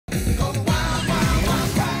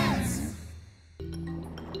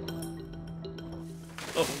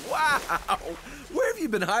Wow! Where have you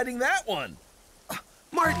been hiding that one?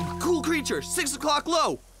 Martin, cool creature, 6 o'clock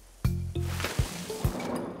low.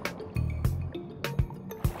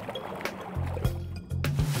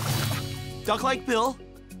 Duck-like bill.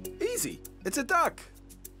 Easy. It's a duck.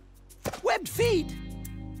 Webbed feet.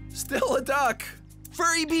 Still a duck.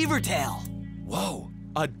 Furry beaver tail. Whoa,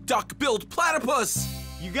 a duck-billed platypus.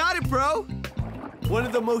 You got it, bro. One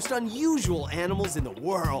of the most unusual animals in the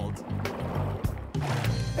world.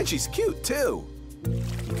 And she's cute, too.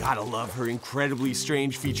 You gotta love her incredibly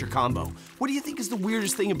strange feature combo. What do you think is the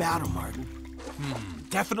weirdest thing about him, Martin?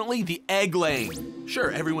 Definitely the egg laying.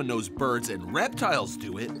 Sure, everyone knows birds and reptiles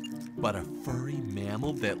do it, but a furry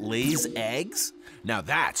mammal that lays eggs? Now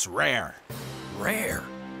that's rare. Rare?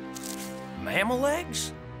 Mammal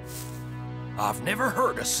eggs? I've never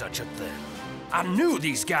heard of such a thing. I knew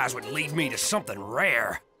these guys would lead me to something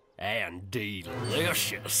rare and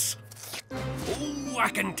delicious. Oh, I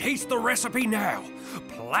can taste the recipe now.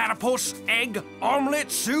 Platypus egg omelet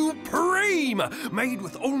supreme, made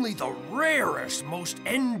with only the rarest, most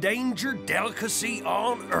endangered delicacy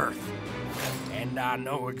on Earth. And I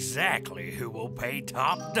know exactly who will pay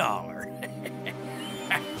top dollar.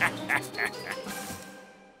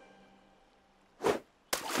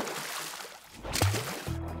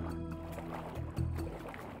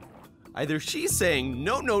 Either she's saying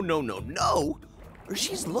no, no, no, no, no, or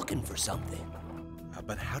she's looking for something.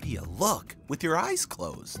 But how do you look with your eyes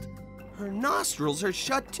closed? Her nostrils are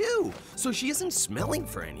shut too, so she isn't smelling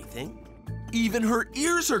for anything. Even her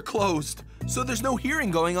ears are closed, so there's no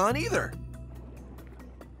hearing going on either.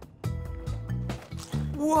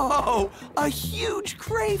 Whoa, a huge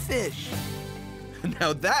crayfish.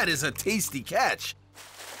 Now that is a tasty catch.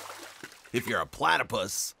 If you're a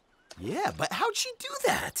platypus. Yeah, but how'd she do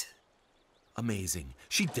that? Amazing.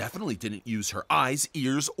 She definitely didn't use her eyes,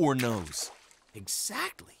 ears, or nose.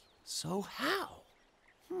 Exactly. So how?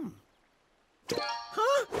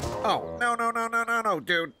 Huh? Oh, no,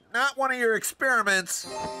 dude. Not one of your experiments.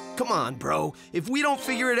 Come on, bro. If we don't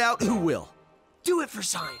figure it out, who will? Do it for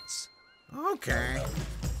science. Okay.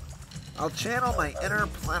 I'll channel my inner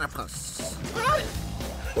platypus.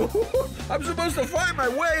 I'm supposed to find my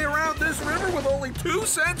way around this river with only 2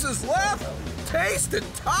 senses left? Taste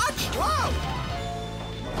and touch? Whoa!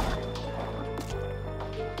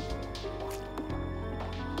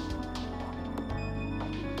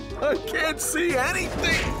 I can't see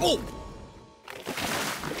anything. Oh!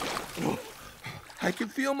 I can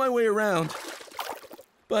feel my way around,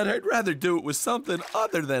 but I'd rather do it with something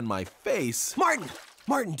other than my face.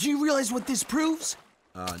 Martin, do you realize what this proves?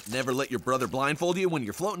 Never let your brother blindfold you when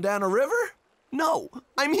you're floating down a river? No,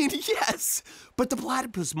 I mean, yes. But the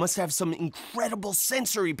platypus must have some incredible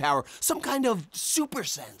sensory power, some kind of super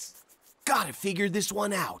sense. Gotta figure this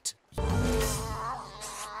one out.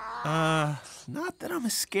 Not that I'm a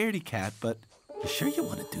scaredy cat, but you sure you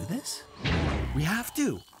want to do this? We have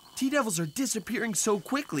to. T-devils are disappearing so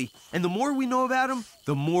quickly, and the more we know about them,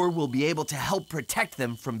 the more we'll be able to help protect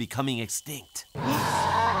them from becoming extinct.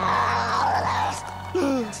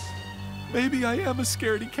 Maybe I am a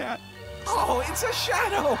scaredy cat. Oh, it's a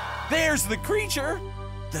shadow. There's the creature.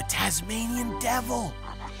 The Tasmanian devil.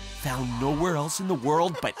 Found nowhere else in the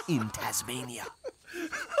world but in Tasmania.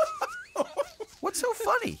 What's so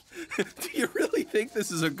funny? Do you really think this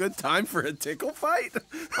is a good time for a tickle fight?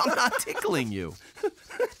 I'm not tickling you.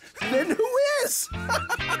 Then who is?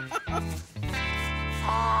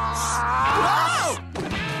 Whoa!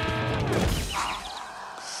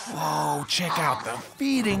 Whoa, check out the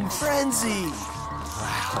feeding frenzy.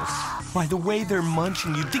 Wow. By the way they're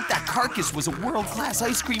munching, you'd think that carcass was a world-class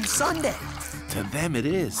ice cream sundae. To them it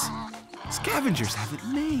is. Scavengers have it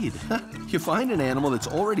made. You find an animal that's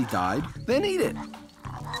already died, then eat it.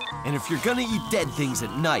 And if you're gonna eat dead things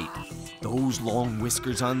at night, those long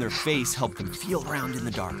whiskers on their face help them feel around in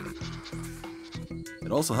the dark.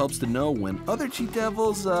 It also helps to know when other cheat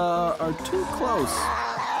devils are too close.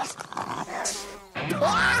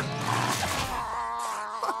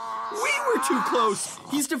 We were too close.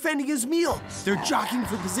 He's defending his meal. They're jockeying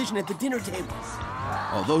for position at the dinner table.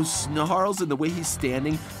 Oh, those snarls and the way he's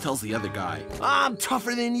standing tells the other guy, I'm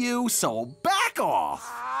tougher than you, so back off.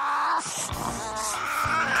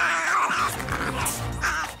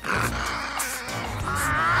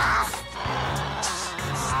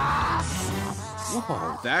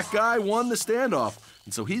 Whoa, that guy won the standoff,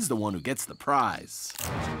 and so he's the one who gets the prize.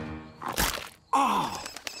 Oh!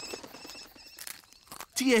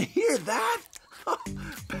 Do you hear that?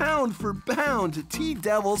 Pound for pound,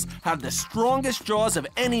 T-devils have the strongest jaws of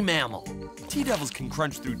any mammal. T-devils can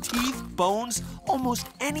crunch through teeth, bones, almost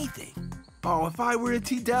anything. Oh, if I were a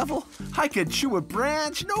T-Devil, I could chew a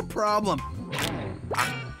branch, no problem.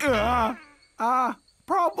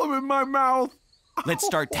 Problem in my mouth. Let's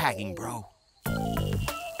start tagging, bro.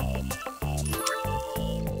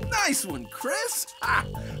 Nice one, Chris.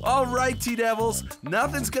 All right, T-Devils,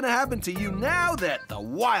 nothing's gonna happen to you now that the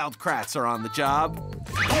Wild Kratts are on the job.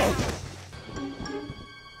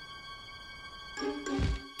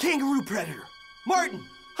 Kangaroo predator. Martin,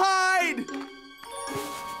 hide!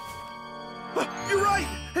 You're right!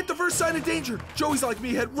 At the first sign of danger, Joey's like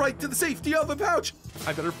me head right to the safety of the pouch.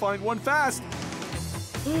 I better find one fast.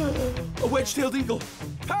 A wedge-tailed eagle.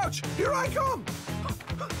 Pouch, here I come!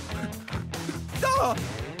 Ah!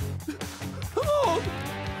 Oh!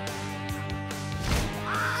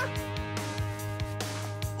 Ah!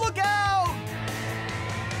 Look out!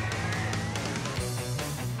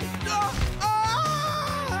 Ah!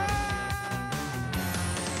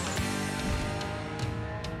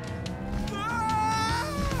 Ah!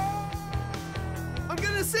 I'm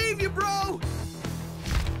gonna save you, bro!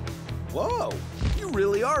 Whoa, you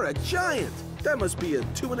really are a giant. That must be a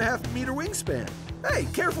 2.5-meter wingspan. Hey,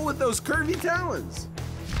 careful with those curvy talons.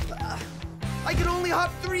 I can only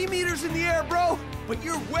hop 3 meters in the air, bro, but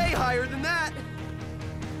you're way higher than that.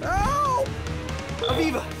 Oh!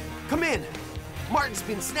 Aviva, come in. Martin's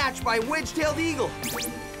been snatched by a wedge-tailed eagle.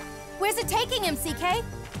 Where's it taking him, CK?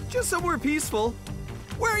 Just somewhere peaceful,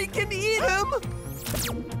 where he can eat him.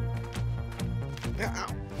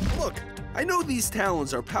 Look, I know these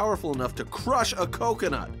talons are powerful enough to crush a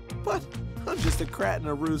coconut, but I'm just a Kratt in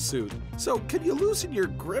a ruse suit. So can you loosen your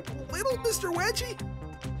grip, little Mr. Wedgie?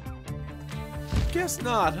 Guess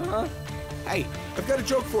not, huh? Hey, I've got a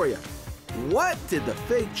joke for you. What did the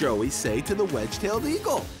fake Joey say to the wedge-tailed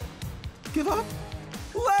eagle? Give up?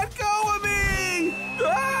 Let go of me!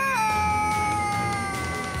 Ah!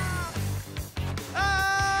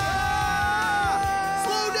 Ah!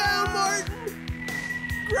 Slow down, Martin!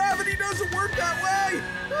 Gravity doesn't work that way!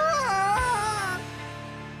 Ah!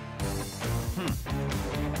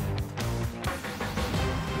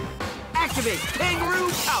 Activate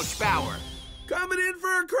kangaroo pouch power. Coming in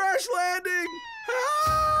for a crash landing!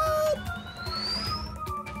 Help!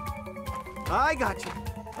 I got you.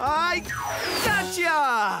 I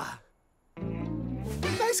gotcha!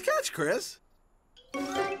 Nice catch, Chris.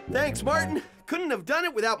 Thanks, Martin. Couldn't have done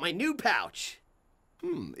it without my new pouch.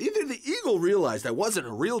 Either the eagle realized I wasn't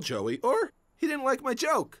a real Joey, or he didn't like my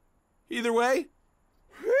joke. Either way,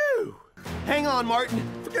 whew. Hang on, Martin.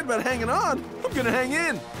 Forget about hanging on. I'm gonna hang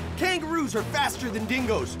in. Kangaroos are faster than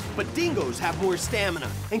dingoes, but dingoes have more stamina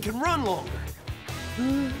and can run longer.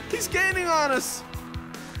 He's gaining on us.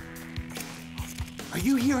 Are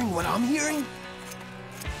you hearing what I'm hearing?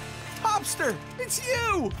 Hopster, it's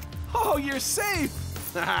you. Oh, you're safe.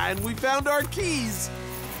 And we found our keys.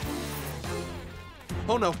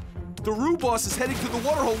 Oh no, the Roo boss is heading to the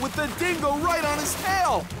waterhole with the dingo right on his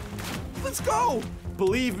tail. Let's go.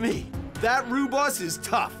 Believe me, that Roo boss is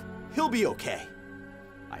tough. He'll be okay.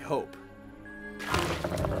 I hope.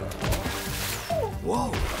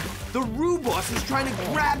 Whoa, the Roo boss is trying to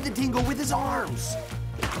grab the dingo with his arms.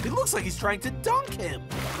 It looks like he's trying to dunk him.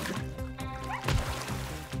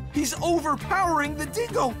 He's overpowering the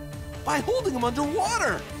dingo by holding him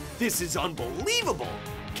underwater. This is unbelievable.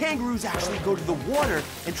 Kangaroos actually go to the water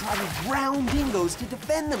and try to drown dingoes to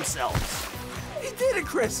defend themselves. He did it,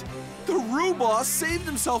 Chris. The Roo boss saved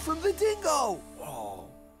himself from the dingo. Oh.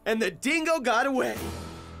 And the dingo got away.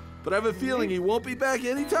 But I have a feeling he won't be back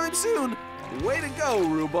anytime soon. Way to go,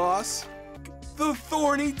 Roo boss. The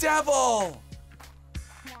Thorny Devil.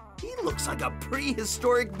 He looks like a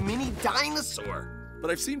prehistoric mini dinosaur.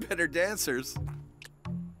 But I've seen better dancers.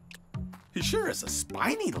 He sure is a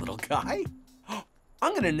spiny little guy.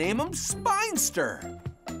 I'm gonna name him Spinester.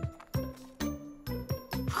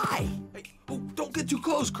 Hi. Hey, oh, don't get too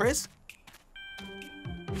close, Chris.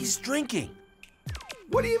 He's drinking.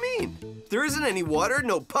 What do you mean? There isn't any water,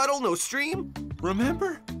 no puddle, no stream?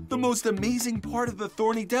 Remember? The most amazing part of the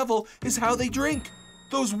Thorny Devil is how they drink.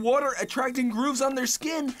 Those water-attracting grooves on their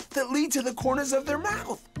skin that lead to the corners of their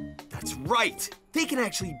mouth. That's right. They can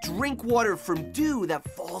actually drink water from dew that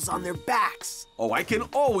falls on their backs. Oh, I can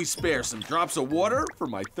always spare some drops of water for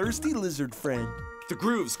my thirsty lizard friend. The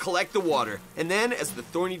grooves collect the water, and then as the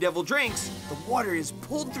Thorny Devil drinks, the water is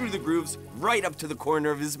pulled through the grooves right up to the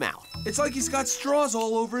corner of his mouth. It's like he's got straws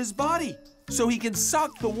all over his body, so he can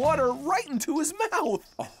suck the water right into his mouth.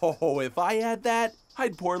 Oh, if I had that,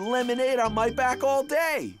 I'd pour lemonade on my back all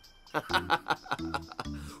day.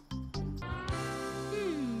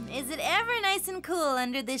 Is it ever nice and cool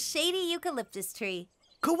under this shady eucalyptus tree?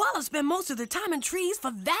 Koalas spend most of their time in trees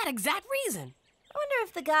for that exact reason. I wonder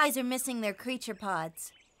if the guys are missing their creature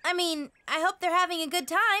pods. I mean, I hope they're having a good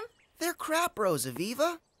time. They're Kratt Bros,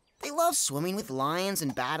 Aviva. They love swimming with lions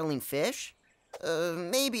and battling fish.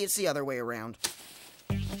 Maybe it's the other way around.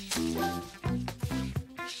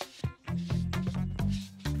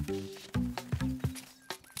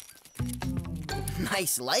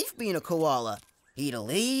 Nice life being a koala. Eat a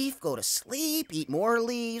leaf, go to sleep, eat more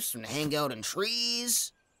leaves, and hang out in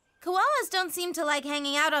trees. Koalas don't seem to like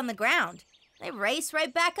hanging out on the ground. They race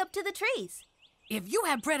right back up to the trees. If you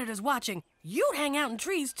had predators watching, you'd hang out in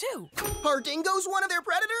trees too. Are dingoes one of their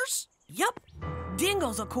predators? Yup.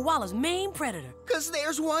 Dingoes are koalas' main predator. 'Cause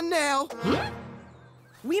there's one now.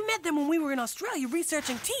 We met them when we were in Australia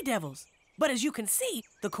researching T-devils. But as you can see,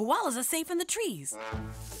 the koalas are safe in the trees.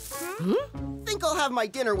 Think I'll have my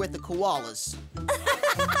dinner with the koalas.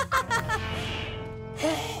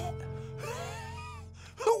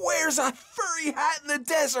 Who wears a furry hat in the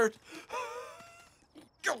desert?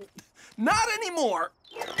 Not anymore.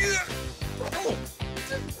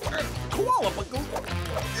 Koala Balloon.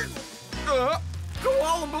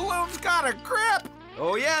 Koala Balloon's got a grip.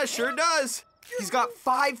 Oh yeah, sure does. He's got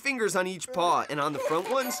 5 fingers on each paw, and on the front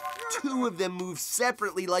ones, 2 of them move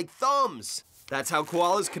separately like thumbs. That's how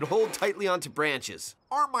koalas can hold tightly onto branches.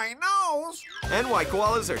 Or my nose. And why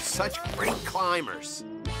koalas are such great climbers.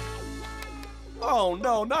 Oh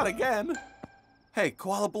no, not again. Hey,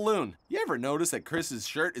 Koala Balloon, you ever notice that Chris's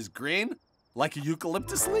shirt is green? Like a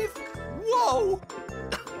eucalyptus leaf? Whoa!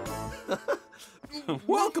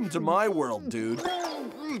 Welcome to my world, dude.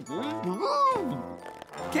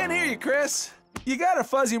 Can't hear you, Chris. You got a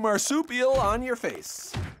fuzzy marsupial on your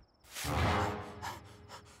face.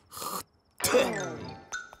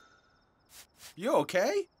 You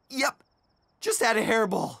okay? Yep, just had a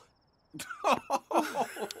hairball.